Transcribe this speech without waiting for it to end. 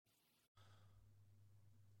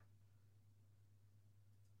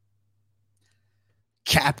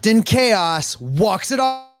Captain Chaos walks it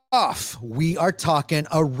off. We are talking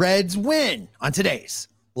a Reds win on today's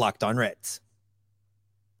Locked On Reds.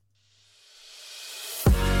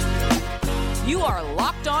 You are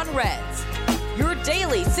Locked On Reds, your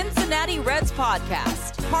daily Cincinnati Reds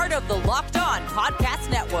podcast, part of the Locked On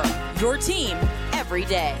Podcast Network, your team every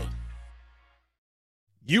day.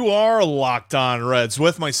 You are Locked On Reds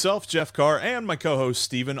with myself, Jeff Carr, and my co-host,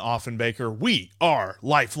 Stephen Offenbaker. We are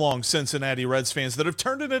lifelong Cincinnati Reds fans that have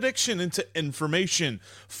turned an addiction into information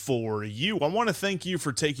for you. I want to thank you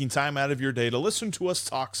for taking time out of your day to listen to us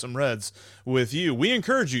talk some Reds with you. We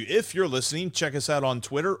encourage you, if you're listening, check us out on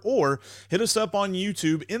Twitter or hit us up on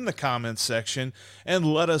YouTube in the comments section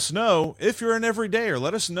and let us know if you're an everydayer.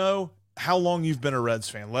 Let us know how long you've been a Reds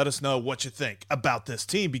fan. Let us know what you think about this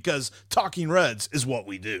team, because talking Reds is what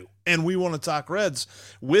we do, and we want to talk Reds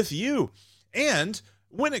with you. And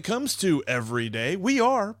when it comes to every day, we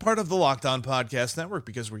are part of the Locked On Podcast Network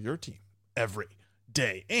because we're your team every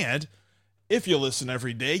day. And if you listen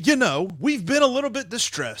every day, you know we've been a little bit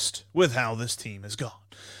distressed with how this team has gone.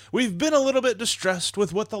 We've been a little bit distressed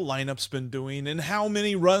with what the lineup's been doing and how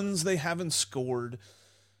many runs they haven't scored.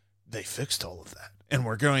 They fixed all of that. And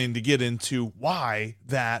we're going to get into why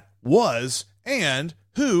that was and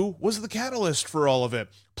who was the catalyst for all of it.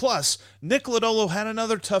 Plus, Nick Lodolo had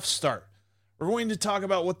another tough start. We're going to talk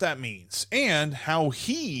about what that means and how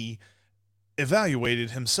he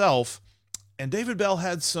evaluated himself. And David Bell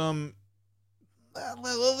had some, I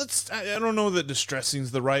don't know that distressing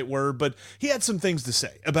is the right word, but he had some things to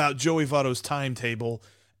say about Joey Votto's timetable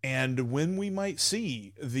and when we might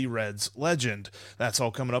see the Reds legend. That's all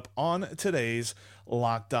coming up on today's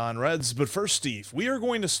Locked On Reds. But first, Steve, we are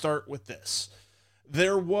going to start with this.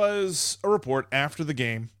 There was a report after the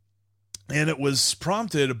game, and it was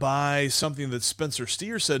prompted by something that Spencer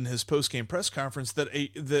Steer said in his post-game press conference,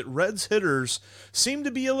 that Reds hitters seemed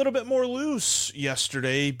to be a little bit more loose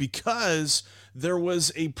yesterday because there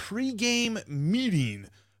was a pregame meeting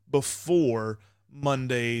before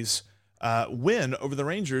Monday's win over the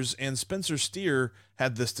Rangers, and Spencer Steer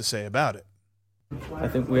had this to say about it. I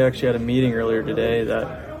think we actually had a meeting earlier today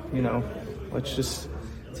that, let's just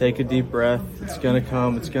take a deep breath. It's going to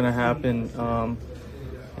come. It's going to happen.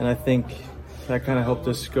 And I think that kind of helped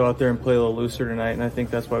us go out there and play a little looser tonight, and I think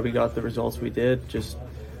that's why we got the results we did. Just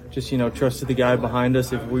trusted the guy behind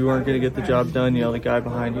us. If we weren't going to get the job done, the guy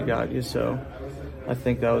behind you got you. So I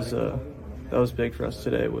think that was big for us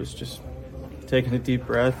today, was just taking a deep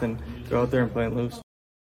breath and go out there and playing loose.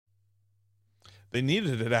 They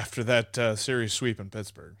needed it after that series sweep in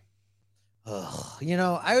Pittsburgh.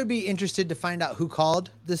 I would be interested to find out who called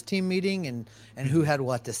this team meeting and who had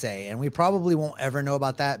what to say. And we probably won't ever know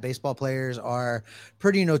about that. Baseball players are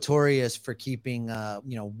pretty notorious for keeping,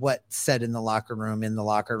 what's said in the locker room,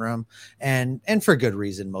 and for good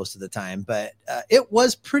reason most of the time. But it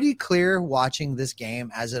was pretty clear watching this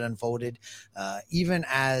game as it unfolded, even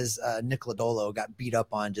as Nick Lodolo got beat up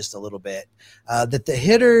on just a little bit, that the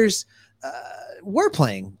hitters were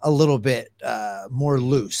playing a little bit more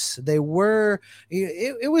loose. They were.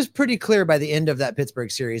 It was pretty clear by the end of that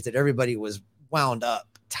Pittsburgh series that everybody was wound up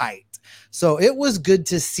tight. So it was good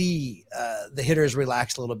to see the hitters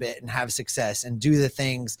relax a little bit and have success and do the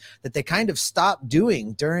things that they kind of stopped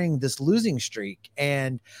doing during this losing streak.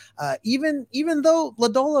 And even though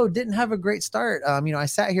Lodolo didn't have a great start, I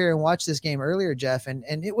sat here and watched this game earlier, Jeff, and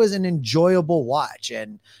it was an enjoyable watch.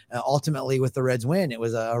 And ultimately with the Reds win, it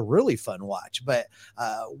was a really fun watch. But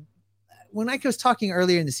when I was talking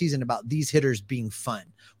earlier in the season about these hitters being fun,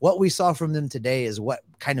 what we saw from them today is what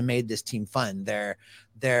kind of made this team fun.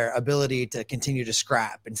 Their ability to continue to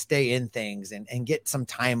scrap and stay in things and get some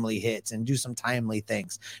timely hits and do some timely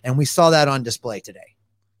things. And we saw that on display today.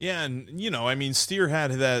 Yeah, and, Steer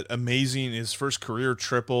had that amazing, his first career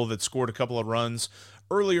triple that scored a couple of runs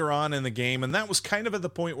earlier on in the game, and that was kind of at the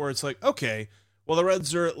point where it's like, okay, well, the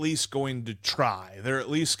Reds are at least going to try. They're at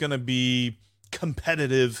least going to be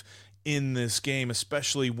competitive in this game,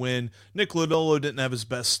 especially when Nick Lodolo didn't have his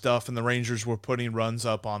best stuff and the Rangers were putting runs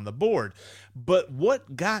up on the board. But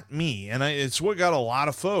what got me, and it's what got a lot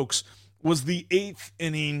of folks, was the 8th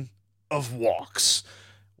inning of walks.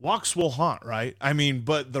 Walks will haunt, right?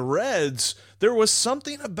 But the Reds, there was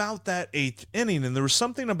something about that 8th inning, and there was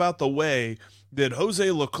something about the way that Jose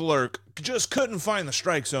Leclerc just couldn't find the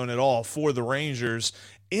strike zone at all for the Rangers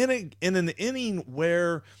in an inning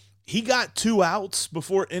where he got 2 outs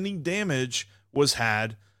before any damage was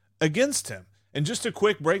had against him. And just a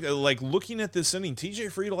quick break, looking at this inning,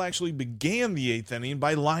 TJ Friedl actually began the 8th inning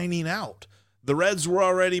by lining out. The Reds were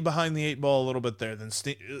already behind the 8 ball a little bit there. Then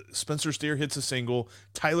Spencer Steer hits a single.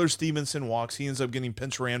 Tyler Stevenson walks. He ends up getting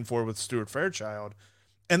pinch ran for with Stuart Fairchild.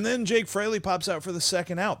 And then Jake Fraley pops out for the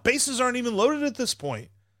second out. Bases aren't even loaded at this point.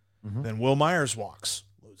 Then Will Myers walks,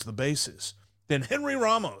 loads the bases. Then Henry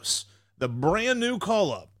Ramos, the brand new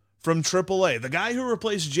call-up from AAA, the guy who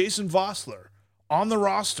replaced Jason Vossler on the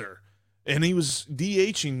roster, and he was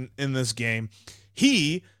DHing in this game,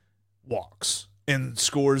 he walks and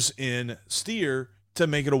scores in steer to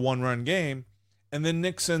make it a one-run game. And then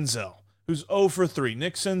Nick Senzel, who's 0 for 3.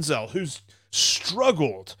 Nick Senzel, who's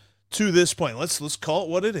struggled to this point. Let's call it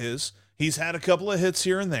what it is. He's had a couple of hits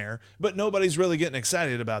here and there, but nobody's really getting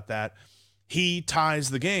excited about that. He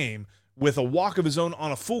ties the game with a walk of his own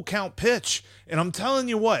on a full count pitch. And I'm telling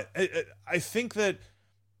you what, I think that,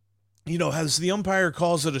 as the umpire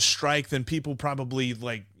calls it a strike, then people probably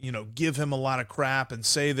give him a lot of crap and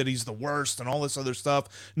say that he's the worst and all this other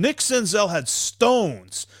stuff. Nick Senzel had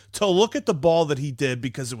stones to look at the ball that he did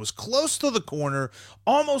because it was close to the corner,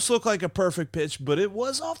 almost looked like a perfect pitch, but it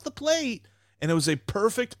was off the plate. And it was a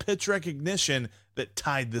perfect pitch recognition that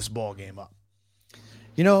tied this ball game up.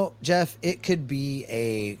 Jeff, it could be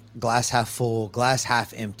a glass half full, glass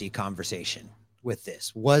half empty conversation with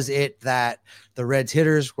this. Was it that the Reds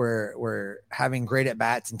hitters were having great at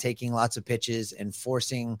bats and taking lots of pitches and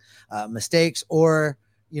forcing mistakes? Or,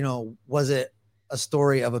 was it a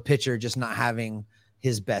story of a pitcher just not having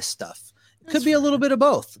his best stuff? It could be a little bit of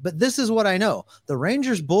both, but this is what I know. The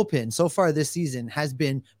Rangers bullpen so far this season has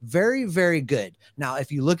been very, very good. Now,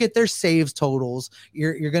 if you look at their saves totals,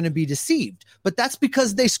 you're going to be deceived, but that's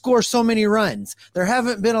because they score so many runs. There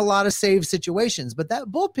haven't been a lot of save situations, but that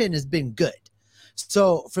bullpen has been good.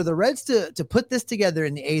 So for the Reds to put this together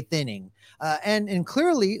in the 8th inning, and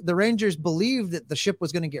clearly the Rangers believed that the ship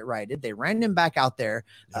was going to get righted. They ran him back out there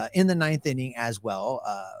in the 9th inning as well.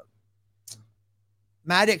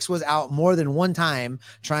 Maddox was out more than one time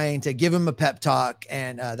trying to give him a pep talk,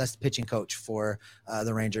 and that's the pitching coach for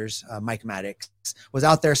the Rangers, Mike Maddox, was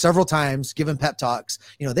out there several times giving pep talks.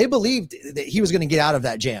 They believed that he was going to get out of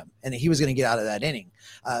that jam and that he was going to get out of that inning.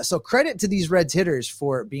 So credit to these Reds hitters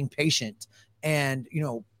for being patient and,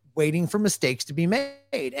 waiting for mistakes to be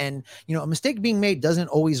made. And, a mistake being made doesn't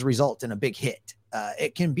always result in a big hit.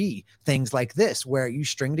 It can be things like this, where you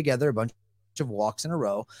string together a bunch of walks in a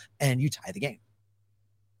row and you tie the game.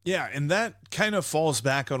 Yeah, and that kind of falls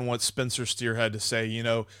back on what Spencer Steer had to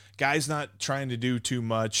say. Guys not trying to do too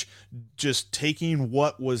much, just taking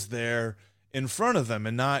what was there in front of them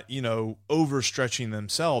and not, overstretching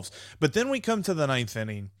themselves. But then we come to the 9th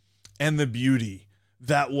inning and the beauty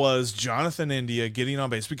that was Jonathan India getting on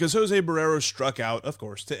base, because Jose Barrero struck out, of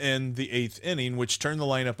course, to end the 8th inning, which turned the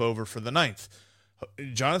lineup over for the 9th.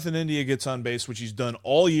 Jonathan India gets on base, which he's done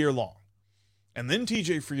all year long. And then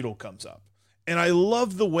TJ Friedl comes up. And I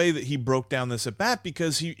love the way that he broke down this at bat,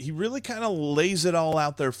 because he really kind of lays it all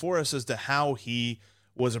out there for us as to how he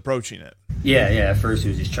was approaching it. Yeah. At first, he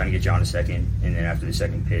was just trying to get John to second, and then after the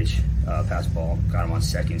second pitch, pass ball, got him on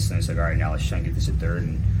second. So then it's like, all right, now let's try and get this at third,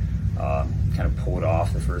 and kind of pulled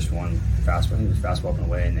off the first one, fastball. I think it was fastball up and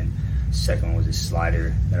away, and then the second one was a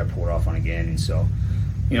slider that I pulled off on again. And so,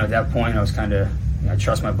 at that point, I was kind of, I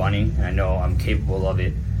trust my bunny, and I know I'm capable of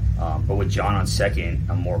it. But with John on second,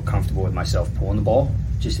 I'm more comfortable with myself pulling the ball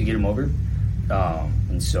just to get him over.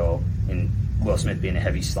 And Will Smith being a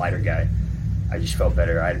heavy slider guy, I just felt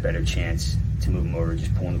better. I had a better chance to move him over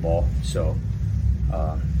just pulling the ball. So,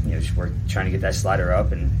 just worked trying to get that slider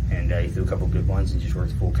up, and he threw a couple good ones and just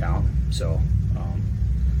worked the full count. So,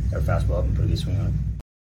 got a fastball up and put a good swing on it.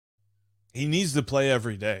 He needs to play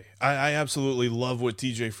every day. I absolutely love what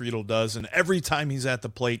TJ Friedl does, and every time he's at the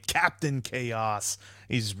plate, Captain Chaos,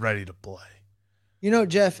 he's ready to play.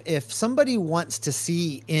 Jeff, if somebody wants to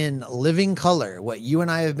see in living color what you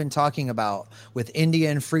and I have been talking about with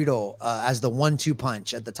India and Friedl as the 1-2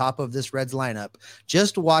 punch at the top of this Reds lineup,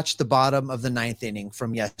 just watch the bottom of the 9th inning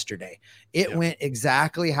from yesterday. It went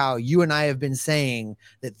exactly how you and I have been saying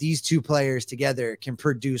that these two players together can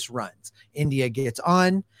produce runs. India gets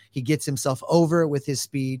on. He gets himself over with his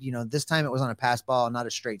speed. This time it was on a pass ball, not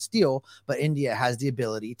a straight steal, but India has the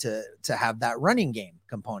ability to have that running game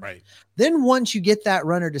component. Right. Then once you get that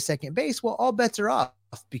runner to second base, well, all bets are off,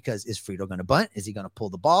 because is Friedl going to bunt? Is he going to pull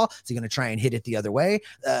the ball? Is he going to try and hit it the other way?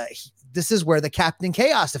 This is where the Captain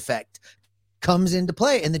Chaos effect comes into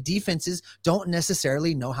play, and the defenses don't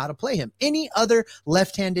necessarily know how to play him. Any other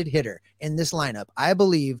left-handed hitter in this lineup, I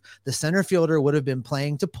believe the center fielder would have been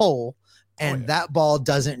playing to pole, and that ball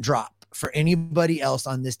doesn't drop for anybody else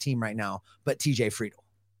on this team right now but TJ Friedl.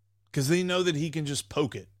 Because they know that he can just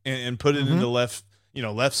poke it and put it into left,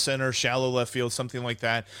 left center, shallow left field, something like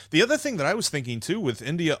that. The other thing that I was thinking too, with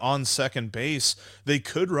India on second base, they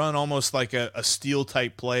could run almost like a steal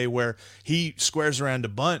type play where he squares around to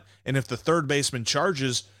bunt, and if the third baseman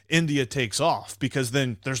charges, India takes off, because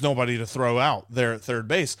then there's nobody to throw out there at third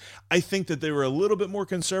base. I think that they were a little bit more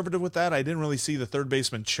conservative with that. I didn't really see the third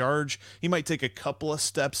baseman charge. He might take a couple of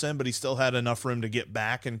steps in, but he still had enough room to get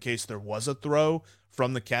back in case there was a throw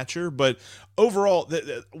from the catcher. But overall,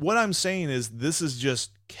 what I'm saying is this is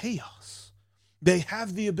just chaos. They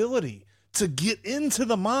have the ability to get into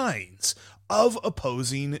the minds of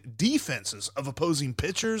opposing defenses, of opposing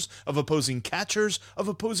pitchers, of opposing catchers, of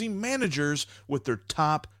opposing managers with their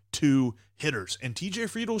top two hitters. And TJ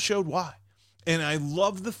Friedl showed why. And I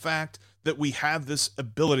love the fact that we have this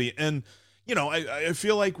ability. And I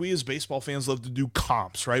feel like we as baseball fans love to do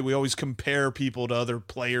comps, right? We always compare people to other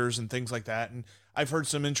players and things like that. And I've heard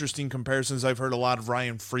some interesting comparisons. I've heard a lot of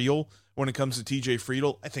Ryan Friedl when it comes to TJ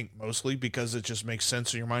Friedl. I think mostly because it just makes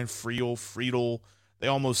sense in your mind. Friedl, they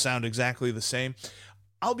almost sound exactly the same.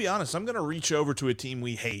 I'll be honest, I'm going to reach over to a team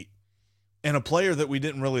we hate and a player that we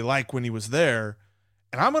didn't really like when he was there,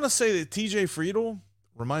 and I'm going to say that TJ Friedl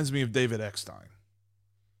reminds me of David Eckstein.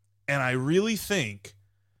 And I really think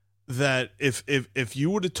that if you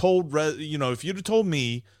would have told, if you'd have told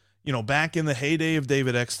me, back in the heyday of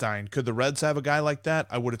David Eckstein, could the Reds have a guy like that?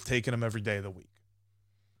 I would have taken him every day of the week.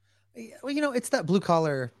 Well, it's that blue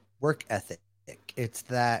collar work ethic. It's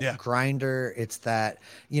that grinder. It's that,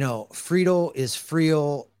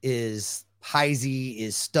 Friedl is Heisey,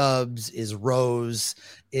 is Stubbs, is Rose,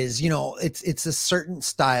 is, it's a certain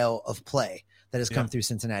style of play that has come through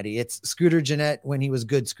Cincinnati. It's Scooter Gennett when he was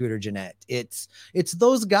good Scooter Gennett. It's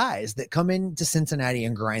those guys that come into Cincinnati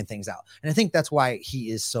and grind things out. And I think that's why he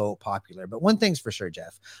is so popular. But one thing's for sure,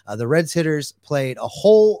 Jeff, the Reds hitters played a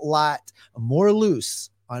whole lot more loose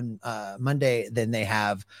on Monday than they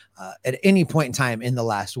have at any point in time in the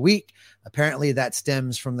last week. Apparently that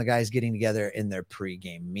stems from the guys getting together in their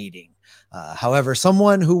pregame meeting. However,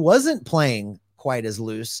 someone who wasn't playing quite as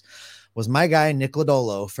loose was my guy, Nick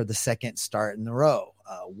Lodolo, for the second start in a row.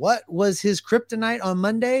 What was his kryptonite on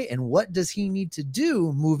Monday, and what does he need to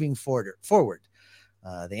do moving forward?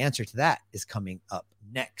 The answer to that is coming up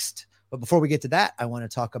next. But before we get to that, I want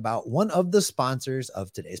to talk about one of the sponsors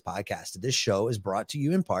of today's podcast. This show is brought to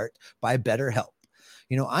you in part by BetterHelp.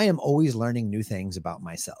 I am always learning new things about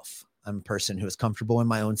myself. I'm a person who is comfortable in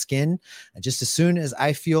my own skin. And just as soon as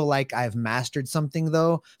I feel like I've mastered something,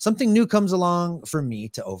 though, something new comes along for me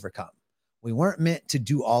to overcome. We weren't meant to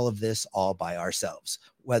do all of this all by ourselves,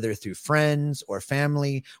 whether through friends or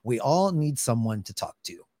family. We all need someone to talk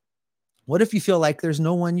to. What if you feel like there's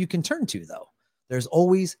no one you can turn to, though? There's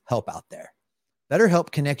always help out there.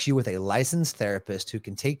 BetterHelp connects you with a licensed therapist who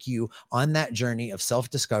can take you on that journey of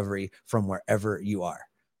self-discovery from wherever you are.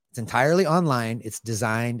 It's entirely online. It's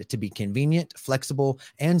designed to be convenient, flexible,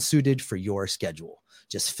 and suited for your schedule.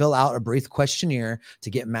 Just fill out a brief questionnaire to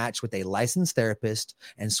get matched with a licensed therapist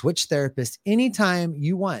and switch therapists anytime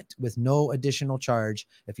you want with no additional charge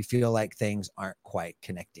if you feel like things aren't quite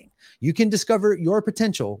connecting. You can discover your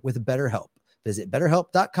potential with BetterHelp. Visit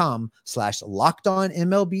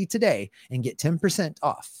BetterHelp.com/LockedOnMLB today and get 10%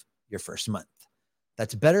 off your first month.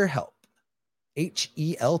 That's BetterHelp,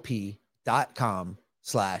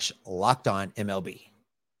 HELP.com/LockedOnMLB.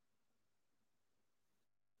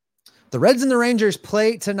 The Reds and the Rangers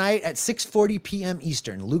play tonight at 6:40 p.m.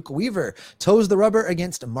 Eastern. Luke Weaver toes the rubber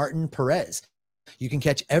against Martin Perez. You can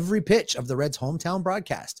catch every pitch of the Reds' hometown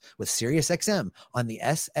broadcast with SiriusXM on the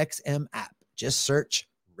SXM app. Just search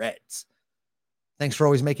Reds. Thanks for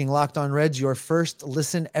always making Locked On Reds your first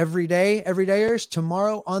listen every day, everydayers.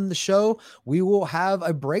 Tomorrow on the show, we will have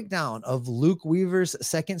a breakdown of Luke Weaver's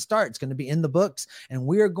second start. It's going to be in the books, and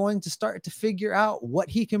we are going to start to figure out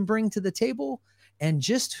what he can bring to the table and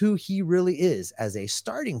just who he really is as a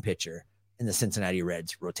starting pitcher in the Cincinnati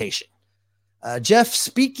Reds rotation. Jeff,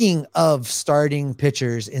 speaking of starting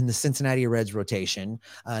pitchers in the Cincinnati Reds rotation,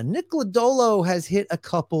 Nick Lodolo has hit a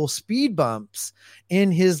couple speed bumps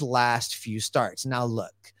in his last few starts. Now,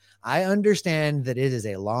 look, I understand that it is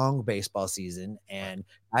a long baseball season and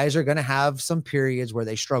guys are going to have some periods where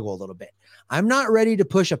they struggle a little bit. I'm not ready to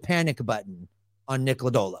push a panic button on Nick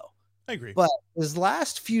Lodolo. I agree. But his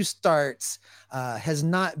last few starts has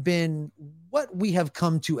not been what we have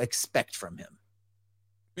come to expect from him.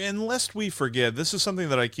 And lest we forget, this is something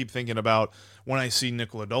that I keep thinking about when I see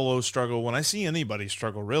Nick Lodolo struggle, when I see anybody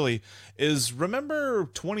struggle really, is remember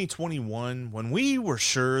 2021 when we were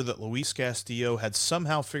sure that Luis Castillo had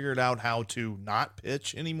somehow figured out how to not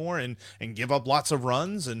pitch anymore and give up lots of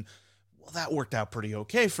runs? And Well, that worked out pretty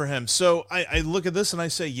okay for him. So I look at this and I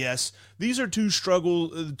say, yes, these are two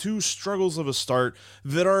struggles of a start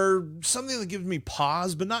that are something that gives me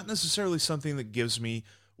pause, but not necessarily something that gives me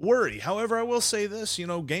worry. However, I will say this,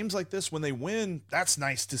 games like this, when they win, that's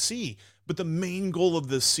nice to see. But the main goal of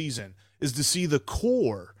this season is to see the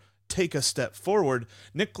core take a step forward.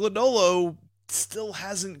 Nick Lodolo still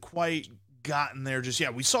hasn't quite gotten there just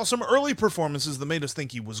yet. We saw some early performances that made us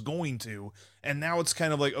think he was going to, and now it's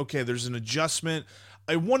kind of like, okay, there's an adjustment.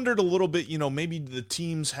 I wondered a little bit, maybe the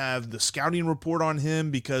teams have the scouting report on him,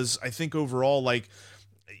 because I think overall, like,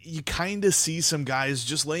 you kind of see some guys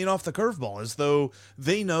just laying off the curveball as though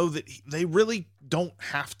they know that they really don't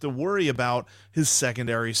have to worry about his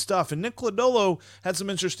secondary stuff. And Nick Lodolo had some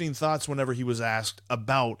interesting thoughts whenever he was asked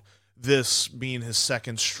about this being his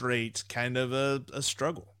second straight kind of a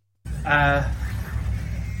struggle. I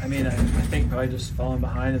think probably just falling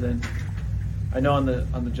behind, and then I know on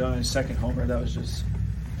the Giants' second homer, that was just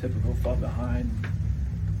typical fall behind,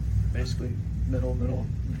 basically middle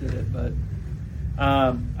did it. But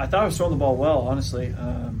I thought I was throwing the ball well, honestly.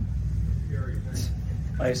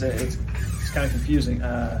 Like I said, it's kind of confusing.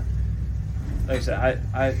 Like I said,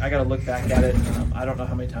 I got to look back at it. I don't know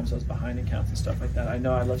how many times I was behind in counts and stuff like that. I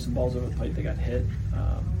know I left some balls over the plate that got hit,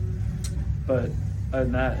 but other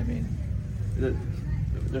than that,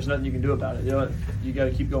 there's nothing you can do about it. You got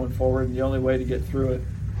to keep going forward, and the only way to get through it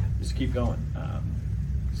is to keep going.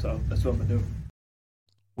 So that's what I'm gonna do.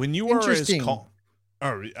 When you are as calm,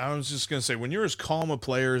 I was just gonna say, when you're as calm a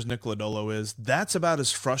player as Nick Lodolo is, that's about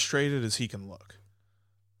as frustrated as he can look.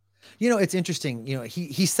 It's interesting.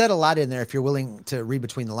 He said a lot in there, if you're willing to read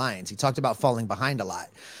between the lines. He talked about falling behind a lot.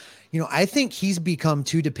 I think he's become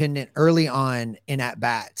too dependent early on in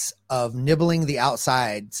at-bats of nibbling the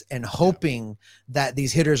outsides and hoping that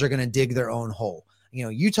these hitters are going to dig their own hole.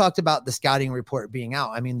 You talked about the scouting report being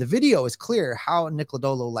out. The video is clear how Nick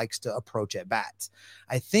Lodolo likes to approach at-bats.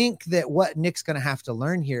 I think that what Nick's going to have to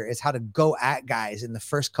learn here is how to go at guys in the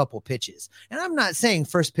first couple pitches. And I'm not saying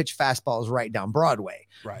first pitch fastball is right down Broadway,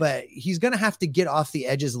 but he's going to have to get off the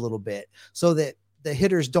edges a little bit so that the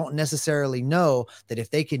hitters don't necessarily know that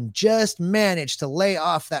if they can just manage to lay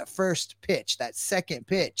off that first pitch, that second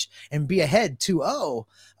pitch, and be ahead 2-0,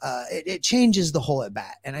 it changes the whole at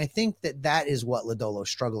bat. And I think that is what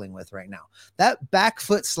Lodolo's struggling with right now. That back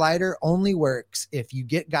foot slider only works if you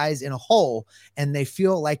get guys in a hole and they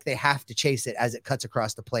feel like they have to chase it as it cuts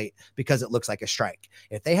across the plate because it looks like a strike.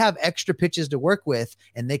 If they have extra pitches to work with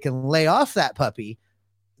and they can lay off that puppy,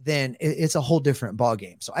 then it's a whole different ball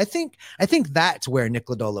game. So I think that's where Nick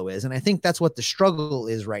Lodolo is. And I think that's what the struggle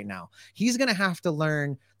is right now. He's going to have to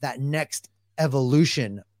learn that next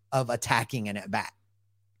evolution of attacking an at bat.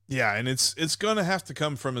 Yeah, and it's going to have to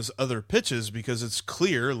come from his other pitches, because it's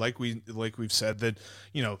clear, like we've said, that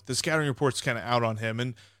the scouting report's kind of out on him.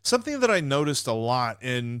 And something that I noticed a lot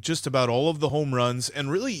in just about all of the home runs,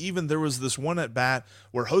 and really even there was this one at bat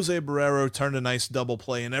where Jose Barrero turned a nice double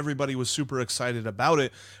play and everybody was super excited about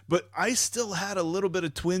it, but I still had a little bit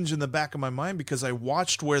of twinge in the back of my mind because I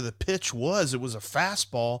watched where the pitch was. It was a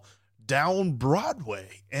fastball down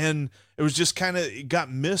Broadway, and it was just it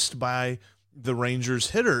got missed by the Rangers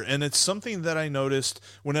hitter. And it's something that I noticed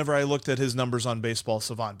whenever I looked at his numbers on Baseball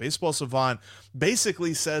Savant. Baseball Savant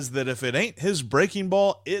basically says that if it ain't his breaking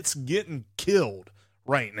ball, it's getting killed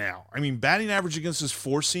right now. Batting average against his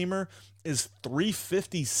four-seamer is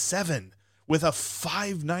 .357 with a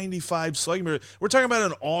 .595 slugging. We're talking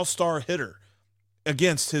about an all-star hitter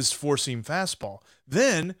against his four-seam fastball.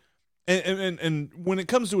 Then And when it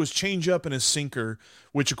comes to his changeup and his sinker,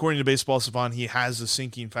 which according to Baseball Savant, he has a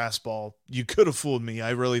sinking fastball. You could have fooled me. I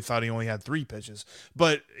really thought he only had 3 pitches.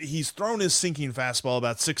 But he's thrown his sinking fastball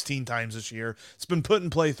about 16 times this year. It's been put in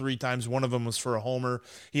play 3 times. One of them was for a homer.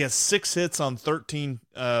 He has 6 hits on 13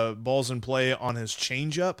 balls in play on his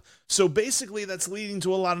changeup. So basically that's leading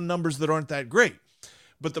to a lot of numbers that aren't that great.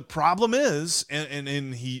 But the problem is, and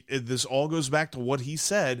this all goes back to what he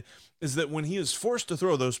said, is that when he is forced to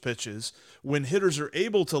throw those pitches, when hitters are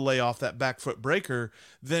able to lay off that back foot breaker,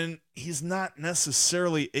 then he's not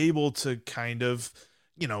necessarily able to kind of,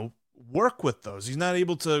 work with those. He's not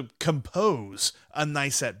able to compose a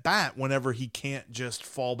nice at bat whenever he can't just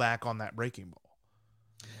fall back on that breaking ball.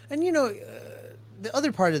 And, the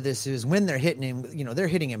other part of this is when they're hitting him, they're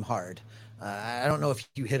hitting him hard. I don't know if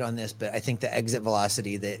you hit on this, but I think the exit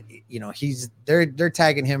velocity that, they're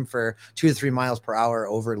tagging him for 2 to 3 miles per hour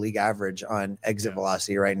over league average on exit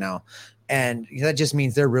velocity right now. And that just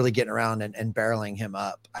means they're really getting around and barreling him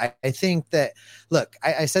up. I think that, look,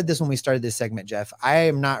 I said this when we started this segment, Jeff, I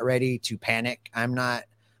am not ready to panic. I'm not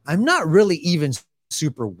really even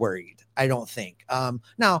super worried. I don't think.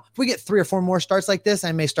 Now, if we get 3 or 4 more starts like this,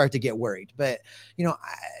 I may start to get worried. But,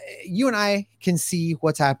 you and I can see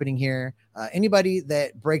what's happening here. Anybody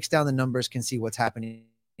that breaks down the numbers can see what's happening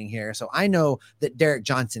here. So I know that Derek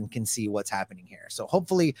Johnson can see what's happening here. So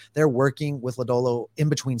hopefully they're working with Lodolo in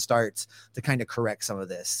between starts to kind of correct some of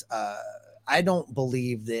this. I don't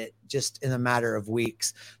believe that just in a matter of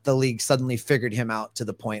weeks, the league suddenly figured him out to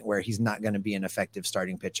the point where he's not going to be an effective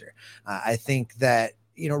starting pitcher. I think that,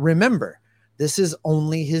 remember, this is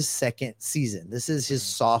only his second season. This is his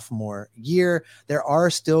sophomore year. There are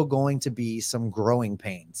still going to be some growing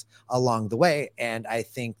pains along the way. And I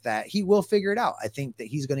think that he will figure it out. I think that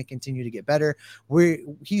he's going to continue to get better.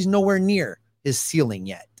 He's nowhere near his ceiling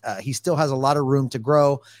yet. He still has a lot of room to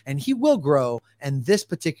grow, and he will grow. And this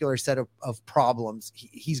particular set of problems,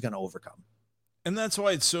 he's going to overcome. And that's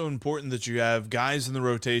why it's so important that you have guys in the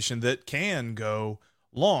rotation that can go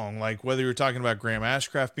long, like whether you're talking about Graham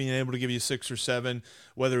Ashcraft being able to give you 6 or 7,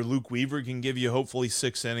 whether Luke Weaver can give you hopefully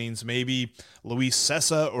 6 innings, maybe Luis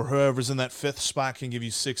Cessa or whoever's in that 5th spot can give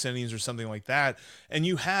you 6 innings or something like that, and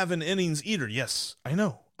you have an innings eater. Yes, I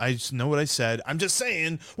know. I just know what I said. I'm just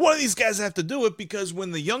saying one of these guys have to do it, because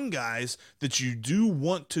when the young guys that you do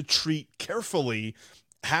want to treat carefully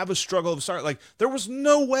have a struggle of start, like there was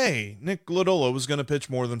no way Nick Lodolo was going to pitch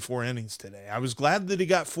more than 4 innings today. I was glad that he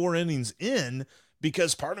got 4 innings in,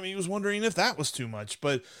 because part of me was wondering if that was too much,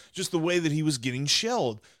 but just the way that he was getting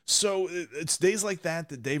shelled. So it's days like that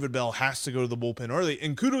that David Bell has to go to the bullpen early,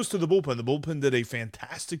 and kudos to the bullpen. The bullpen did a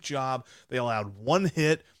fantastic job. They allowed 1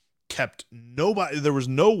 hit, kept nobody, there was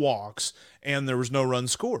no walks, and there was no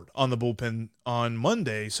runs scored on the bullpen on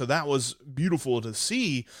Monday. So that was beautiful to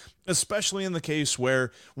see, especially in the case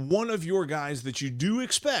where one of your guys that you do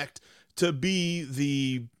expect to be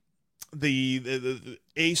the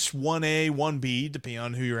ace 1A, 1B, depending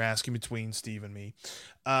on who you're asking between Steve and me,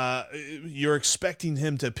 you're expecting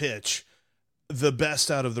him to pitch the best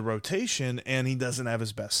out of the rotation, and he doesn't have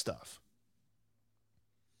his best stuff.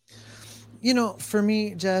 For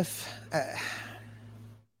me, Jeff,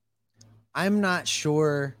 I'm not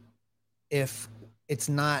sure if it's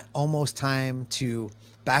not almost time to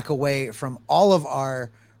back away from all of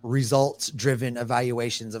our results-driven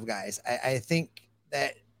evaluations of guys. I think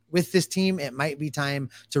that with this team, it might be time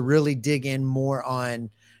to really dig in more on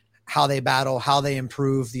how they battle, how they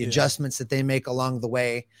improve, the adjustments that they make along the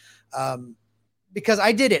way. Because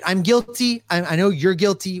I did it. I'm guilty. I know you're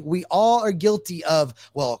guilty. We all are guilty of,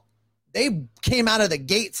 they came out of the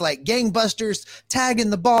gates like gangbusters, tagging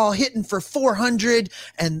the ball, hitting for 400,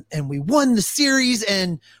 and we won the series,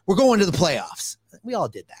 and we're going to the playoffs. We all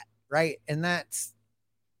did that, right? And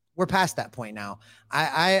we're past that point now.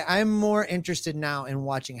 I'm more interested now in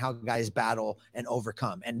watching how guys battle and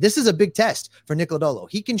overcome. And this is a big test for Nick Lodolo.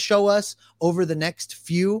 He can show us over the next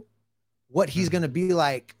few what he's going to be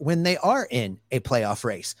like when they are in a playoff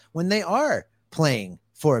race, when they are playing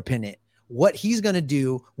for a pennant, what he's going to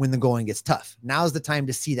do when the going gets tough. Now's the time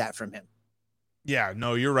to see that from him. Yeah,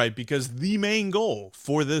 no, you're right, because the main goal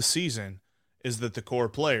for this season is that the core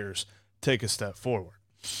players take a step forward.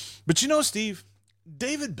 But Steve,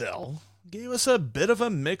 David Bell gave us a bit of a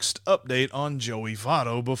mixed update on Joey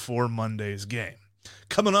Votto before Monday's game.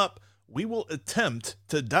 Coming up, we will attempt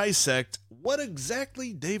to dissect what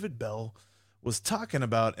exactly David Bell was talking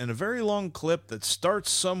about in a very long clip that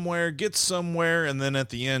starts somewhere, gets somewhere, and then at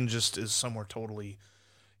the end just is somewhere totally,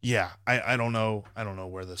 I don't know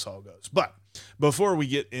where this all goes. But before we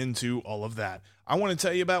get into all of that, I want to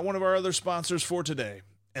tell you about one of our other sponsors for today,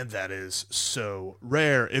 and that is So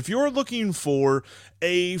Rare. If you're looking for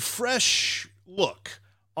a fresh look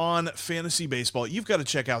on fantasy baseball, you've got to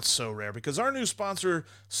check out So Rare, because our new sponsor,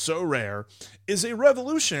 So Rare, is a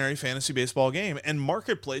revolutionary fantasy baseball game and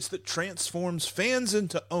marketplace that transforms fans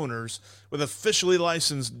into owners with officially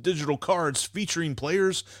licensed digital cards featuring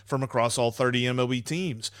players from across all 30 MLB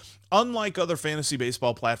teams. Unlike other fantasy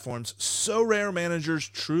baseball platforms, So Rare managers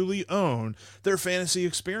truly own their fantasy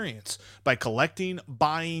experience by collecting,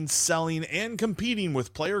 buying, selling, and competing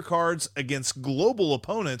with player cards against global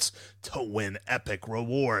opponents to win epic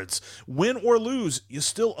rewards. Win or lose, you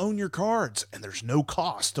still own your cards, and there's no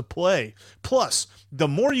cost to play. Plus, the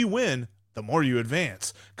more you win, the more you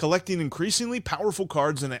advance, collecting increasingly powerful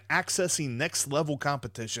cards and accessing next-level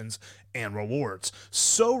competitions and rewards.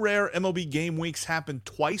 So Rare MLB game weeks happen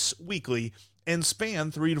twice weekly, and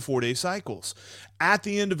span 3 to 4 day cycles. At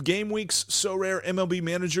the end of game weeks, SoRare MLB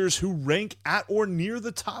managers who rank at or near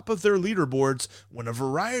the top of their leaderboards win a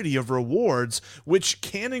variety of rewards, which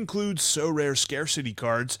can include SoRare scarcity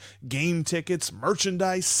cards, game tickets,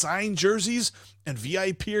 merchandise, signed jerseys, and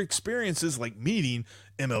VIP experiences like meeting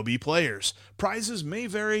MLB players. Prizes may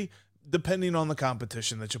vary depending on the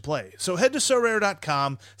competition that you play. So head to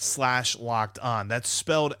sorare.com/lockedon. That's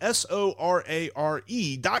spelled SORARE.com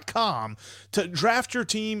to draft your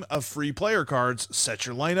team of free player cards, set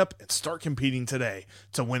your lineup, and start competing today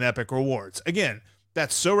to win epic rewards. Again,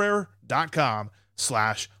 that's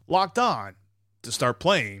sorare.com/lockedon to start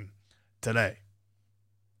playing today.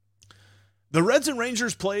 The Reds and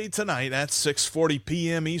Rangers play tonight at 6:40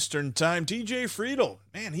 p.m. Eastern Time. TJ Friedl,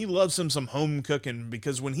 man, he loves him some home cooking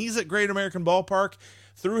because when he's at Great American Ballpark,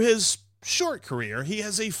 through his short career, he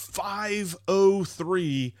has a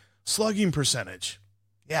 .503 slugging percentage.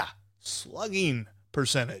 Yeah, slugging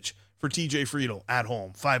percentage for TJ Friedl at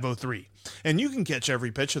home, .503. And you can catch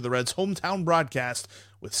every pitch of the Reds' hometown broadcast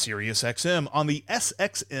with SiriusXM on the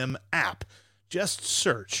SXM app. Just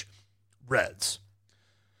search Reds.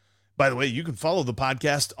 By the way, you can follow the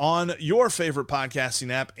podcast on your favorite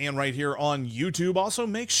podcasting app and right here on YouTube. Also,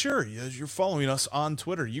 make sure you're following us on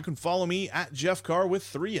Twitter. You can follow me at Jeff Carr with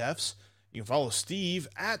 3 Fs. You can follow Steve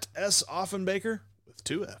at S. Offenbaker with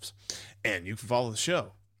 2 Fs. And you can follow the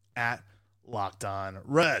show at Locked On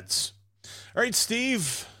Reds. All right,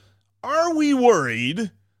 Steve, are we worried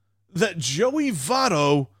that Joey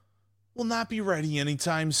Votto will not be ready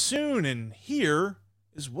anytime soon? And here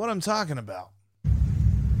is what I'm talking about.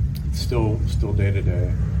 Still day to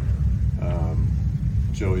day.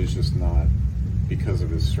 Joey's just not, because of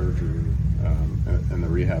his surgery and the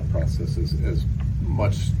rehab process, as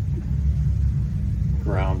much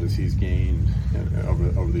ground as he's gained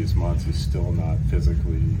over these months. He's still not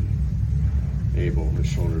physically able. His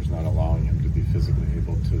shoulder's not allowing him to be physically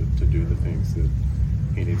able to do the things that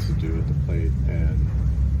he needs to do at the plate. And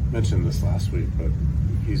I mentioned this last week, but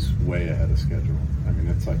he's way ahead of schedule. I mean,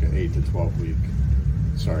 it's like an 8 to 12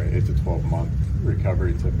 month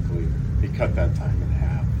recovery typically. He cut that time in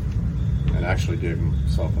half and actually gave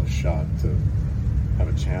himself a shot to have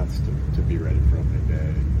a chance to be ready for opening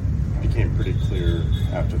day. It became pretty clear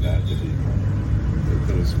after that that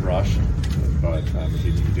it was rushed, but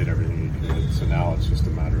he did everything he could. So now it's just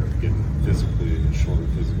a matter of getting physically and shoulder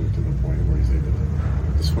physically to the point where he's able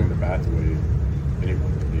to swing the bat the way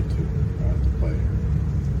anyone would need to play.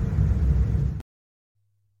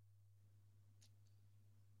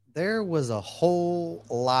 There was a whole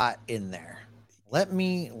lot in there. Let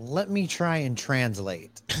me try and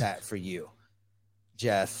translate that for you,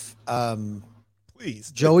 Jeff.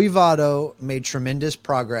 Please. Joey Votto made tremendous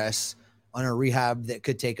progress on a rehab that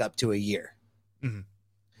could take up to a year. Mm-hmm.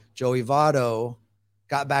 Joey Votto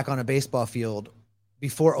got back on a baseball field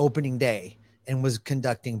before opening day and was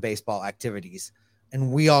conducting baseball activities,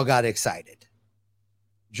 and we all got excited.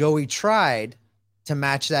 Joey tried to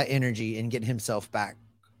match that energy and get himself back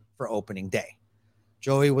for opening day.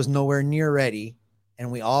 Joey was nowhere near ready,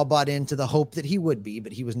 and we all bought into the hope that he would be,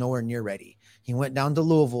 but he was nowhere near ready. He went down to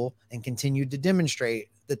Louisville and continued to demonstrate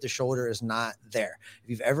that the shoulder is not there.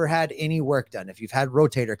 If you've ever had any work done, if you've had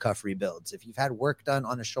rotator cuff rebuilds, if you've had work done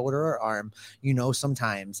on a shoulder or arm, you know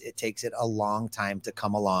sometimes it takes it a long time to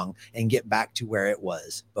come along and get back to where it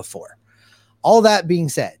was before. All that being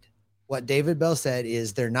said, what David Bell said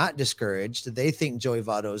is they're not discouraged. They think Joey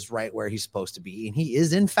Votto is right where he's supposed to be. And he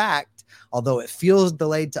is, in fact, although it feels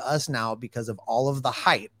delayed to us now because of all of the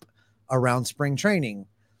hype around spring training,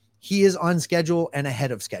 he is on schedule and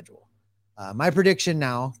ahead of schedule. My prediction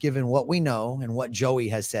now, given what we know and what Joey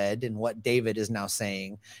has said and what David is now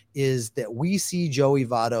saying, is that we see Joey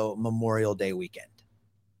Votto Memorial Day weekend.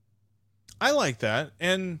 I like that.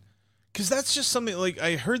 And because that's just something, like,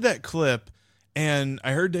 I heard that clip and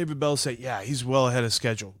I heard David Bell say, yeah, he's well ahead of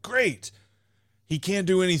schedule. Great. He can't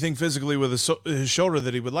do anything physically with his shoulder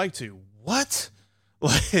that he would like to. What?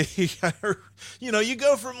 Like, you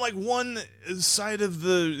go from like one side of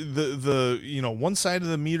one side of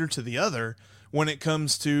the meter to the other when it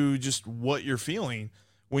comes to just what you're feeling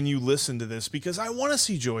when you listen to this, because I want to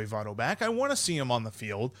see Joey Votto back. I want to see him on the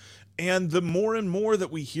field. And the more and more that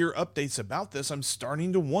we hear updates about this, I'm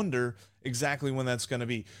starting to wonder exactly when that's going to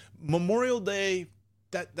be. Memorial Day,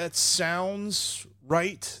 that sounds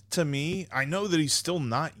right to me. I know that he's still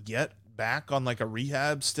not yet back on like a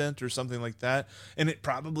rehab stint or something like that. And it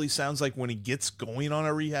probably sounds like when he gets going on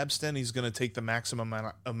a rehab stint, he's going to take the maximum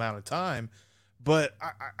amount of time. But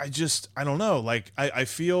I don't know. Like, I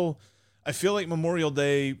feel like Memorial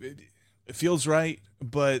Day, It feels right,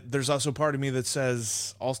 but there's also part of me that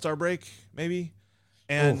says All-Star break, maybe.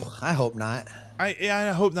 And I hope not.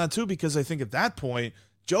 I hope not too, because I think at that point,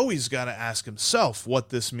 Joey's got to ask himself what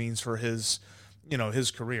this means for his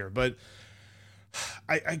career. But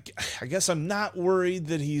I guess I'm not worried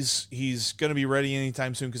that he's going to be ready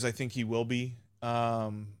anytime soon, because I think he will be.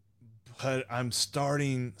 But I'm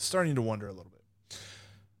starting to wonder a little bit.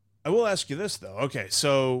 I will ask you this though. Okay,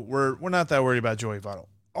 so we're not that worried about Joey Votto.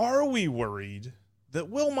 Are we worried that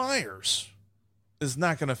Will Myers is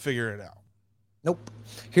not going to figure it out? Nope.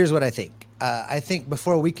 Here's what I think. I think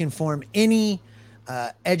before we can form any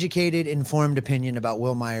educated, informed opinion about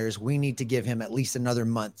Will Myers, we need to give him at least another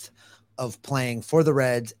month of playing for the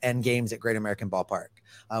Reds and games at Great American Ballpark.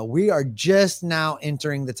 We are just now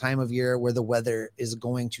entering the time of year where the weather is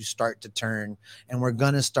going to start to turn, and we're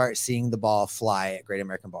going to start seeing the ball fly at Great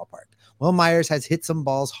American Ballpark. Will Myers has hit some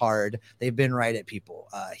balls hard. They've been right at people.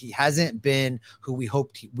 He hasn't been who we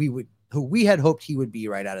had hoped he would be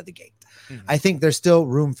right out of the gate. Mm-hmm. I think there's still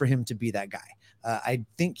room for him to be that guy. I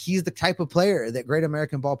think he's the type of player that Great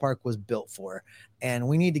American Ballpark was built for, and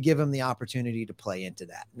we need to give him the opportunity to play into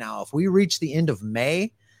that. Now, if we reach the end of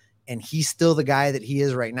May and he's still the guy that he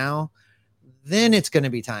is right now, then it's going to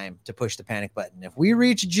be time to push the panic button. If we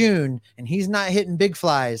reach June and he's not hitting big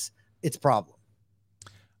flies, it's a problem.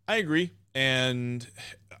 I agree. And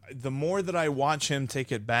the more that I watch him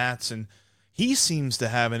take at bats, and he seems to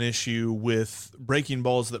have an issue with breaking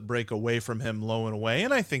balls that break away from him low and away.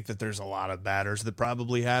 And I think that there's a lot of batters that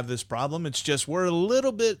probably have this problem. It's just we're a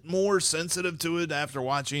little bit more sensitive to it after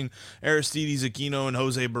watching Aristides Aquino and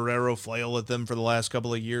Jose Barrero flail at them for the last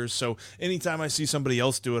couple of years. So anytime I see somebody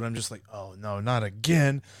else do it, I'm just like, oh, no, not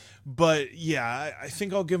again. But, yeah, I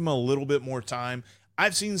think I'll give him a little bit more time.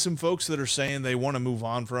 I've seen some folks that are saying they want to move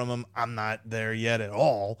on from him. I'm not there yet at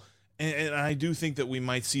all. And I do think that we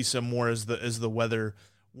might see some more as the weather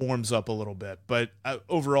warms up a little bit. But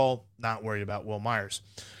overall, not worried about Will Myers.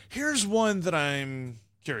 Here's one that I'm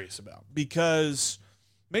curious about, because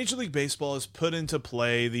Major League Baseball has put into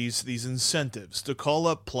play these incentives to call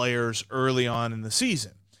up players early on in the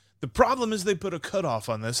season. The problem is they put a cutoff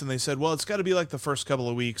on this, and they said, well, it's got to be like the first couple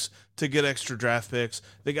of weeks to get extra draft picks.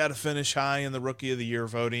 They got to finish high in the Rookie of the Year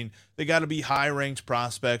voting. They got to be high-ranked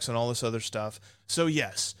prospects and all this other stuff. So,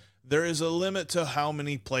 yes, there is a limit to how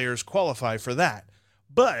many players qualify for that.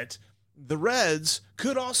 But the Reds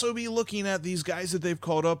could also be looking at these guys that they've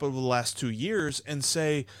called up over the last 2 years and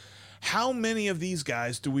say, how many of these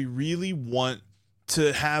guys do we really want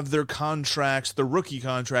to have their contracts, the rookie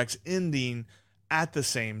contracts, ending at the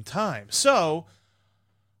same time? So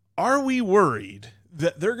are we worried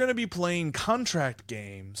that they're going to be playing contract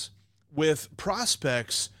games with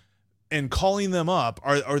prospects and calling them up?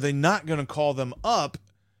 Are they not going to call them up,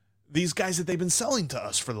 these guys that they've been selling to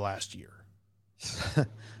us for the last year?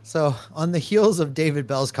 So on the heels of David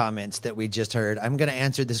Bell's comments that we just heard, I'm going to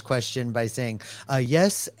answer this question by saying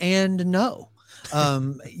yes and no.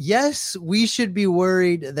 Yes, we should be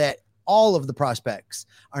worried that all of the prospects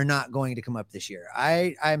are not going to come up this year.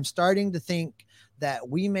 I'm starting to think that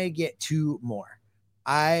we may get 2 more.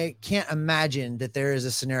 I can't imagine that there is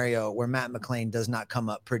a scenario where Matt McLain does not come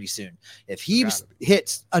up pretty soon. If he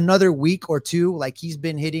hits another week or 2 like he's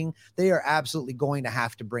been hitting, they are absolutely going to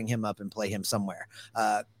have to bring him up and play him somewhere.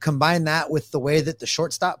 Combine that with the way that the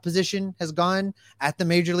shortstop position has gone at the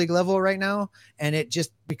major league level right now, and it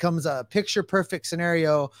just becomes a picture-perfect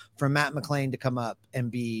scenario for Matt McLain to come up and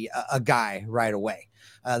be a guy right away.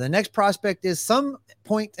 The next prospect is some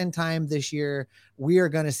point in time this year, we are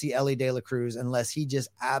going to see Elly De La Cruz unless he just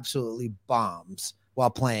absolutely bombs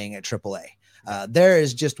while playing at AAA. There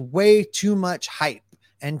is just way too much hype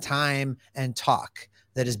and time and talk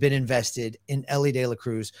that has been invested in Elly De La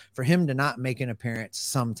Cruz for him to not make an appearance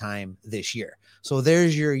sometime this year. So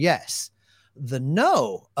there's your yes. The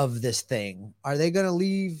no of this thing, are they going to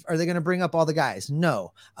leave? Are they going to bring up all the guys?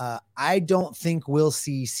 No, I don't think we'll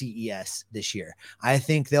see CES this year. I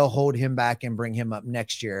think they'll hold him back and bring him up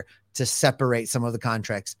next year to separate some of the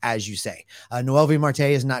contracts, as you say. Noelvi Marte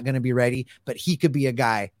is not going to be ready, but he could be a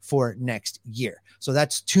guy for next year. So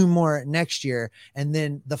that's 2 more next year. And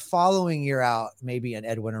then the following year out, maybe an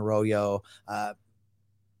Edwin Arroyo,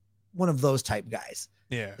 one of those type guys.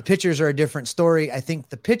 Yeah. The pitchers are a different story. I think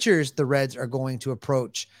the pitchers, the Reds are going to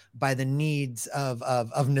approach by the needs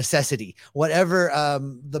of necessity, whatever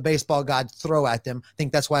the baseball gods throw at them. I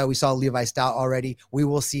think that's why we saw Levi Stout already. We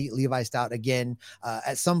will see Levi Stout again.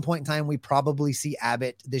 At some point in time, we probably see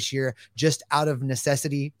Abbott this year, just out of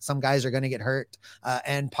necessity. Some guys are going to get hurt,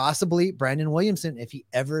 and possibly Brandon Williamson if he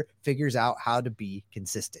ever figures out how to be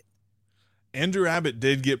consistent. Andrew Abbott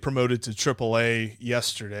did get promoted to AAA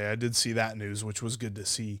yesterday. I did see that news, which was good to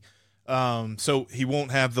see. So he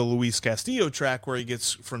won't have the Luis Castillo track where he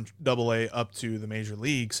gets from AA up to the major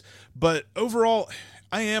leagues. But overall,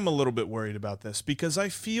 I am a little bit worried about this because I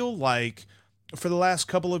feel like for the last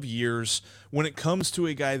couple of years, when it comes to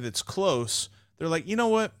a guy that's close, they're like, you know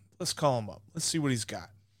what? Let's call him up. Let's see what he's got.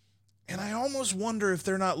 And I almost wonder if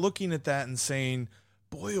they're not looking at that and saying,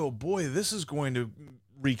 boy, oh boy, this is going to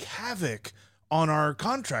wreak havoc on our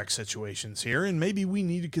contract situations here, and maybe we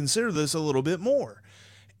need to consider this a little bit more.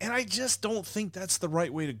 And I just don't think that's the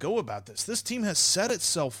right way to go about this. This team has set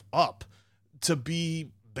itself up to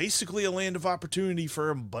be basically a land of opportunity for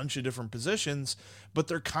a bunch of different positions, but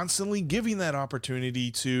they're constantly giving that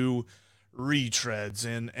opportunity to retreads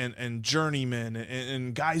and journeymen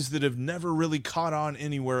and guys that have never really caught on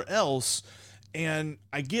anywhere else. And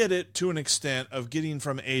I get it to an extent of getting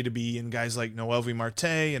from A to B, and guys like Noelvi Marte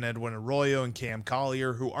and Edwin Arroyo and Cam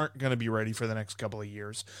Collier who aren't going to be ready for the next couple of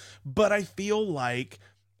years. But I feel like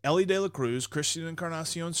Ellie De La Cruz, Christian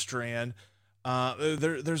Encarnacion Strand,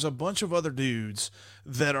 there's a bunch of other dudes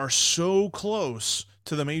that are so close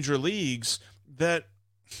to the major leagues that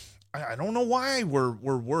I don't know why we're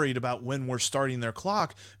worried about when we're starting their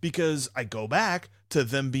clock, because I go back to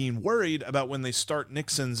them being worried about when they start Nick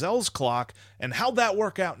Senzel's clock and how'd that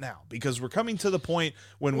work out now, because we're coming to the point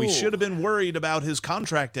when we should have been worried about his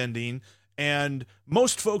contract ending, and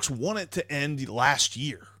most folks want it to end last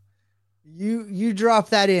year. You drop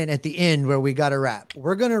that in at the end where we got to wrap.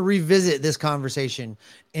 We're going to revisit this conversation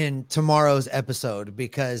in tomorrow's episode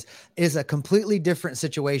because it's a completely different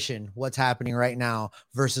situation what's happening right now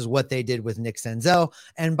versus what they did with Nick Senzel.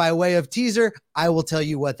 And by way of teaser, I will tell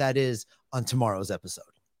you what that is on tomorrow's episode.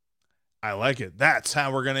 I like it. That's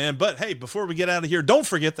how we're going to end. But hey, before we get out of here, don't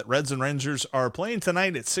forget that Reds and Rangers are playing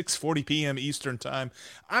tonight at 6:40 p.m. Eastern time.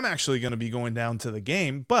 I'm actually going to be going down to the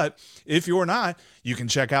game, but if you're not, you can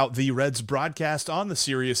check out the Reds broadcast on the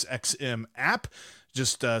SiriusXM app.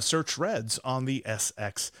 Just search Reds on the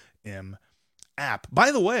SXM app.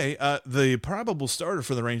 By the way, the probable starter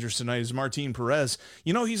for the Rangers tonight is Martin Perez.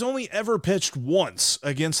 You know, he's only ever pitched once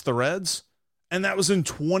against the Reds, and that was in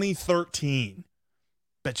 2013.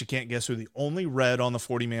 Bet you can't guess who the only Red on the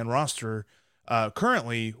 40-man roster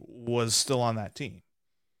currently was still on that team.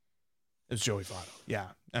 It's Joey Votto. Yeah,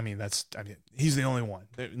 he's the only one.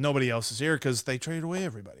 Nobody else is here because they traded away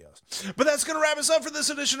everybody else. But that's going to wrap us up for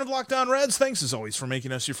this edition of Locked On Reds. Thanks, as always, for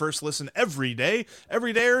making us your first listen every day.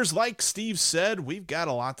 Everydayers, like Steve said, we've got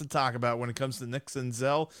a lot to talk about when it comes to Nick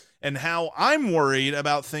Senzel and how I'm worried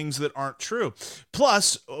about things that aren't true.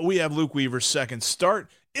 Plus, we have Luke Weaver's second start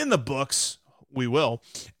in the books. We will.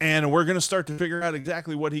 And we're going to start to figure out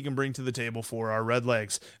exactly what he can bring to the table for our Red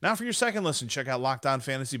Legs. Now for your second listen, check out Locked On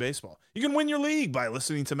Fantasy Baseball. You can win your league by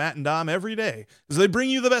listening to Matt and Dom every day as they bring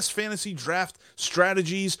you the best fantasy draft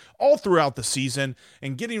strategies all throughout the season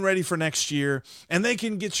and getting ready for next year. And they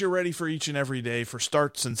can get you ready for each and every day for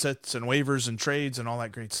starts and sets and waivers and trades and all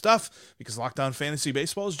that great stuff, because Locked On Fantasy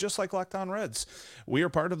Baseball is just like Locked On Reds. We are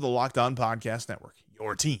part of the Locked On Podcast Network,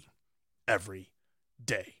 your team every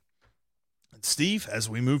day. Steve, as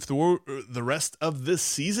we move through the rest of this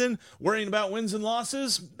season, worrying about wins and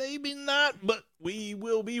losses? Maybe not, but we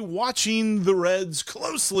will be watching the Reds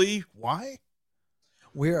closely. Why?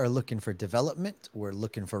 We are looking for development. We're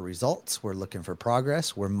looking for results. We're looking for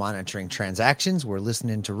progress. We're monitoring transactions. We're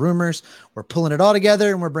listening to rumors. We're pulling it all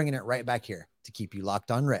together, and we're bringing it right back here to keep you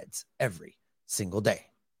locked on Reds every single day.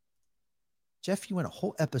 Jeff, you went a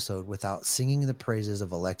whole episode without singing the praises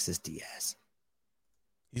of Alexis Diaz.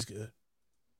 He's good.